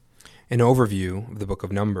An overview of the book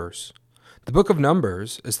of Numbers. The book of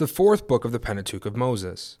Numbers is the fourth book of the Pentateuch of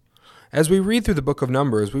Moses. As we read through the book of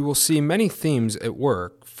Numbers, we will see many themes at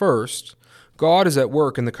work. First, God is at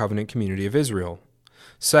work in the covenant community of Israel.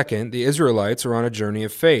 Second, the Israelites are on a journey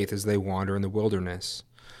of faith as they wander in the wilderness.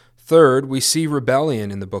 Third, we see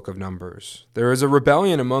rebellion in the book of Numbers. There is a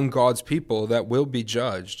rebellion among God's people that will be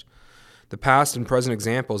judged. The past and present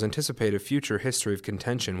examples anticipate a future history of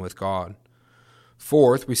contention with God.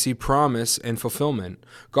 Fourth, we see promise and fulfillment.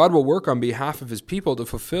 God will work on behalf of his people to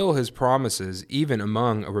fulfill his promises, even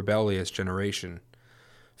among a rebellious generation.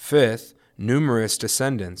 Fifth, numerous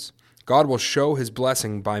descendants. God will show his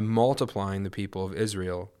blessing by multiplying the people of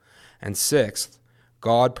Israel. And sixth,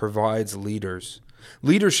 God provides leaders.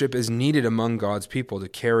 Leadership is needed among God's people to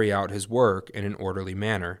carry out his work in an orderly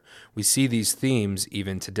manner. We see these themes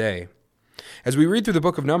even today. As we read through the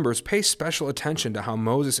book of Numbers, pay special attention to how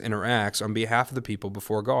Moses interacts on behalf of the people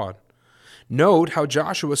before God. Note how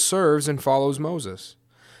Joshua serves and follows Moses.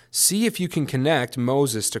 See if you can connect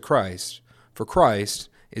Moses to Christ, for Christ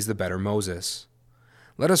is the better Moses.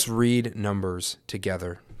 Let us read Numbers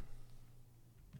together.